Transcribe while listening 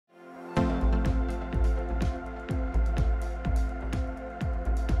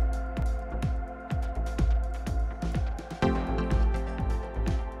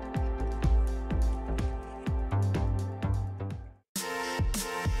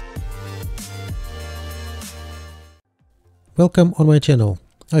Welcome on my channel.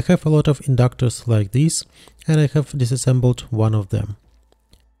 I have a lot of inductors like this and I have disassembled one of them.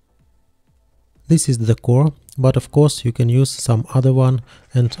 This is the core, but of course you can use some other one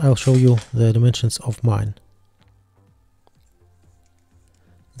and I'll show you the dimensions of mine.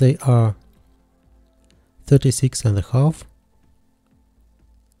 They are 36.5.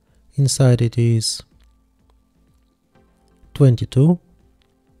 Inside it is 22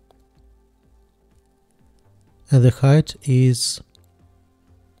 and the height is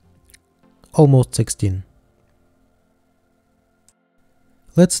almost 16.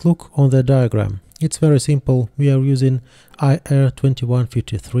 Let's look on the diagram. It's very simple. We are using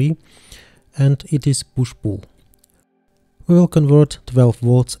ir2153 and it is push-pull. We will convert 12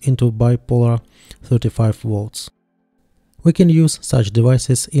 volts into bipolar 35 volts. We can use such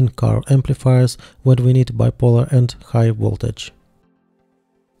devices in car amplifiers when we need bipolar and high voltage.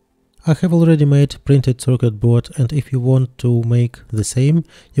 I have already made printed circuit board, and if you want to make the same,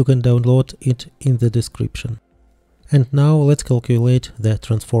 you can download it in the description. And now let's calculate the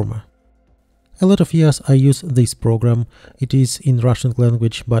transformer. A lot of years I use this program. It is in Russian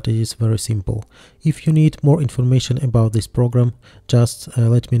language, but it is very simple. If you need more information about this program, just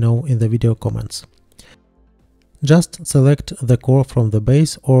let me know in the video comments. Just select the core from the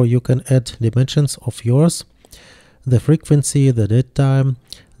base, or you can add dimensions of yours, the frequency, the dead time,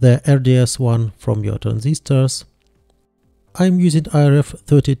 the RDS one from your transistors. I'm using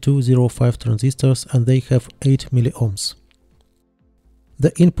IRF3205 transistors and they have 8 milliohms.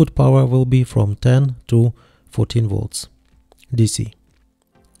 The input power will be from 10 to 14 volts DC.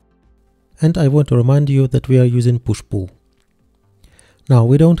 And I want to remind you that we are using push-pull. Now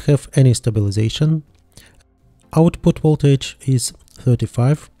we don't have any stabilization. Output voltage is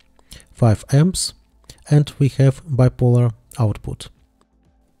 35, 5 amps, and we have bipolar output.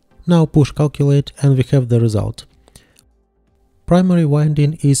 Now push calculate and we have the result. Primary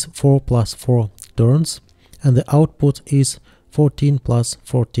winding is 4 plus 4 turns and the output is 14 plus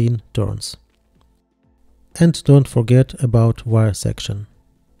 14 turns. And don't forget about wire section.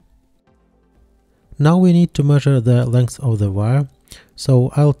 Now we need to measure the length of the wire,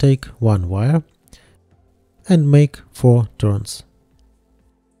 so I'll take one wire and make 4 turns.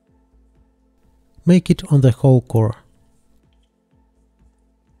 Make it on the whole core.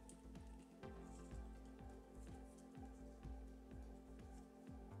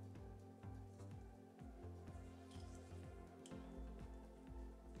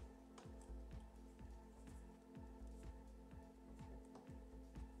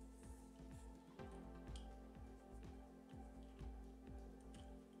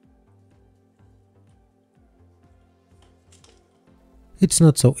 It's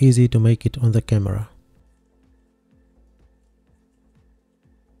not so easy to make it on the camera.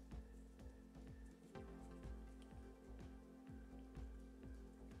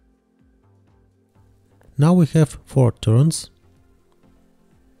 Now we have 4 turns.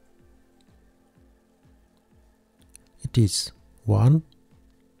 It is 1,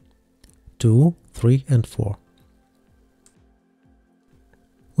 2, 3 and 4.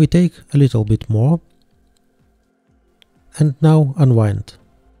 We take a little bit more. And now unwind.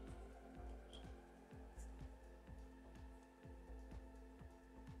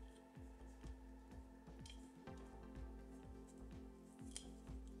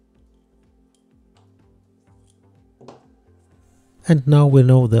 And now we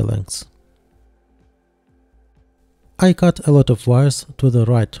know the lengths. I cut a lot of wires to the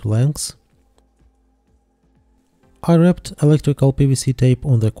right lengths. I wrapped electrical PVC tape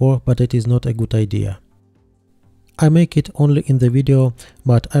on the core, but it is not a good idea. I make it only in the video,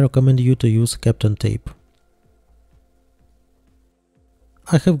 but I recommend you to use Kapton tape.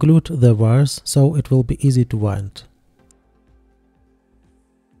 I have glued the wires, so it will be easy to wind.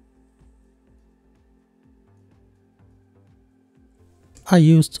 I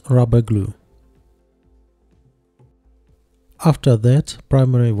used rubber glue. After that,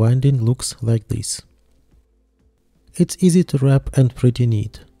 primary winding looks like this. It's easy to wrap and pretty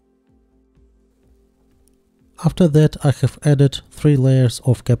neat. After that, I have added 3 layers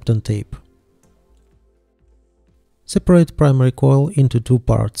of Kapton tape. Separate primary coil into 2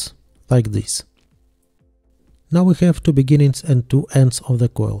 parts, like this. Now we have 2 beginnings and 2 ends of the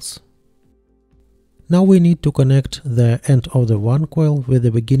coils. Now we need to connect the end of the one coil with the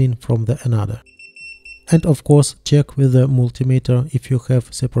beginning from the another. And of course, check with the multimeter if you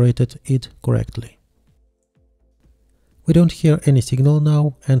have separated it correctly. We don't hear any signal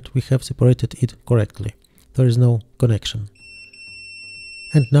now and we have separated it correctly. There is no connection.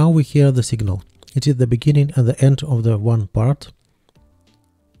 And now we hear the signal. It is the beginning and the end of the one part.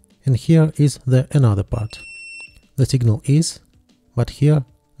 And here is the another part. the signal is, but here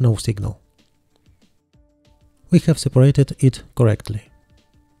no signal. We have separated it correctly.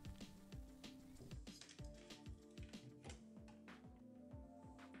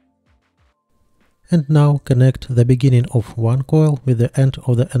 And now connect the beginning of one coil with the end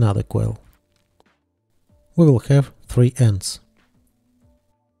of the another coil. We will have 3 ends.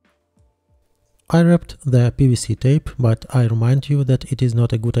 I wrapped the PVC tape, but I remind you that it is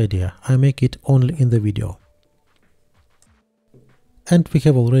not a good idea. I make it only in the video. And we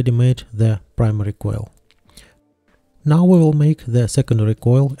have already made the primary coil. Now we will make the secondary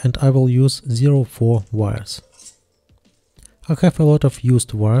coil, and I will use 0,4 wires. I have a lot of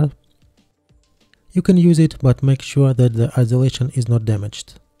used wire. You can use it, but make sure that the isolation is not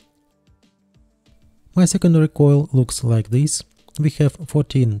damaged. My secondary coil looks like this. We have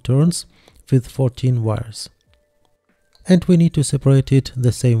 14 turns with 14 wires. And we need to separate it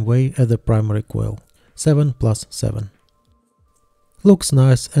the same way as the primary coil, 7 plus 7. Looks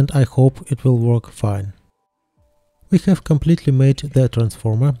nice, and I hope it will work fine. We have completely made the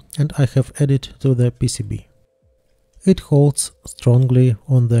transformer, and I have added to the PCB. It holds strongly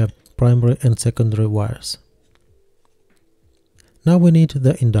on the primary and secondary wires. Now we need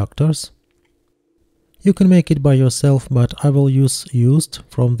the inductors. You can make it by yourself, but I will use used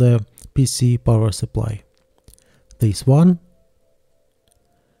from the PC power supply. This one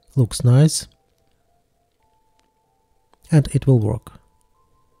looks nice, and it will work.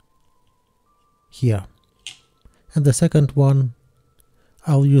 Here. And the second one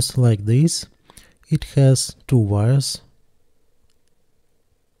I'll use like this. It has 2 wires,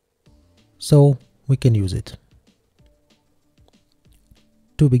 so we can use it.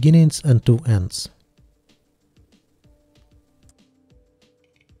 2 beginnings and 2 ends.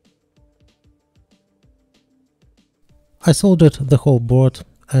 I soldered the whole board,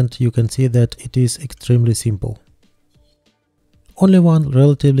 and you can see that it is extremely simple. Only one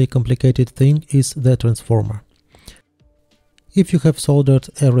relatively complicated thing is the transformer. If you have soldered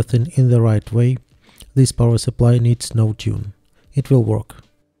everything in the right way, this power supply needs no tune. It will work.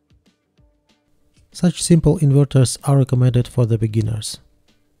 Such simple inverters are recommended for the beginners.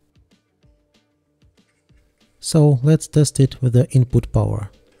 So let's test it with the input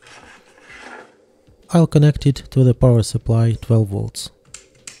power. I'll connect it to the power supply 12 volts.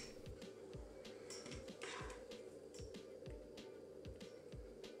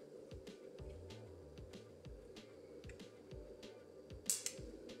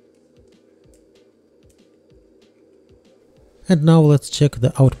 And now let's check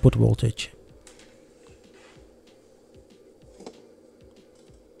the output voltage.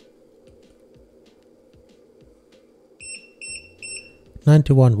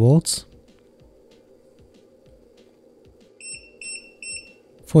 (91 volts),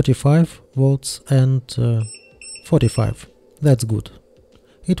 45 volts and 45. That's good.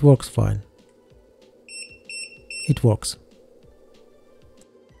 It works fine. It works.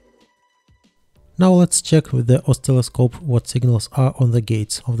 Now let's check with the oscilloscope what signals are on the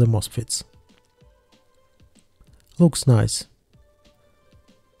gates of the MOSFETs. Looks nice.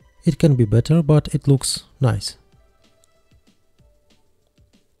 It can be better, but it looks nice.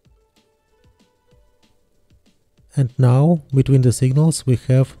 And now, between the signals, we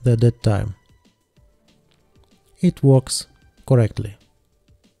have the dead time. It works correctly.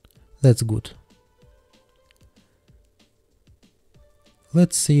 That's good.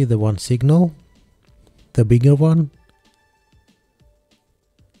 Let's see the one signal, the bigger one.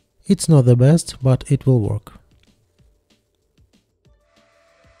 It's not the best, but it will work.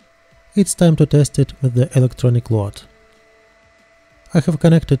 It's time to test it with the electronic load. I have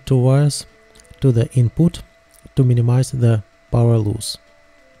connected 2 wires to the input to minimize the power loss.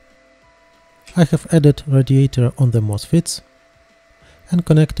 I have added radiator on the MOSFETs and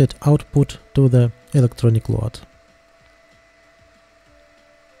connected output to the electronic load.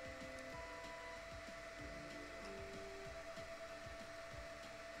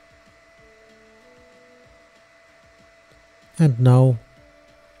 And now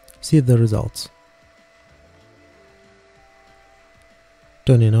see the results.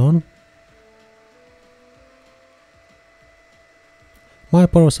 Turning on. My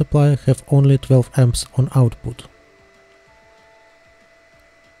power supply have only 12 amps on output.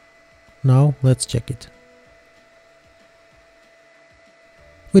 Now let's check it.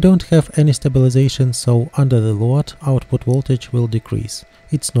 We don't have any stabilization, so under the load output voltage will decrease.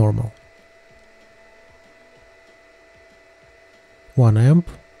 It's normal. 1 amp,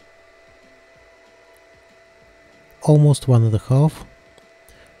 almost 1.5.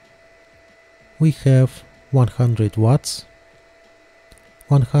 We have 100 watts,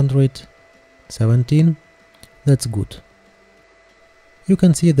 117, That's good. You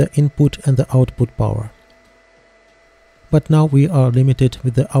can see the input and the output power. But now we are limited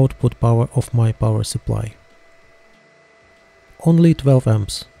with the output power of my power supply. Only 12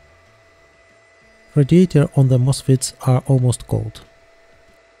 amps. Radiator on the MOSFETs are almost cold.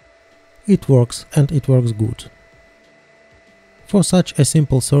 It works, and it works good. For such a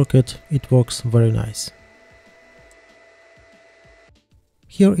simple circuit, it works very nice.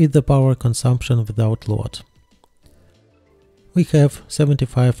 Here is the power consumption without load. We have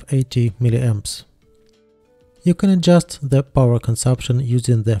 75-80 milliamps. You can adjust the power consumption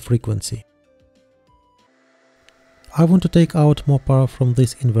using the frequency. I want to take out more power from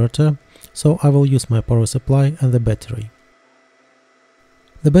this inverter, so I will use my power supply and the battery.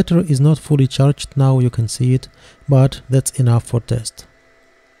 The battery is not fully charged now, you can see it, but that's enough for test.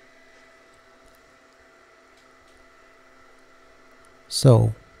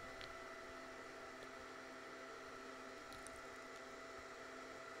 So,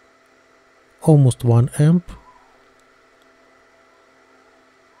 almost 1 amp.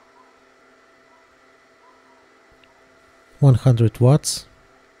 (100 watts),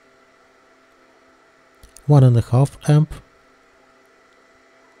 1.5 amp,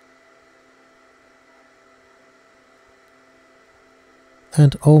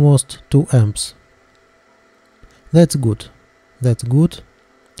 and almost 2 amps. That's good. That's good.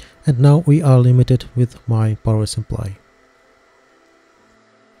 And now we are limited with my power supply.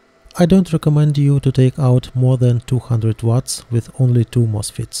 I don't recommend you to take out more than 200 watts with only 2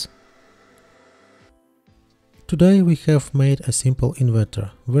 MOSFETs. Today we have made a simple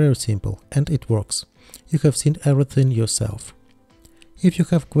inverter, very simple, and it works. You have seen everything yourself. If you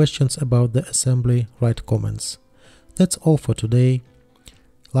have questions about the assembly, write comments. That's all for today.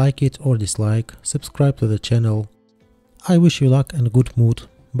 Like it or dislike, subscribe to the channel. I wish you luck and good mood.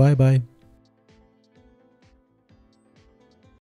 Bye bye.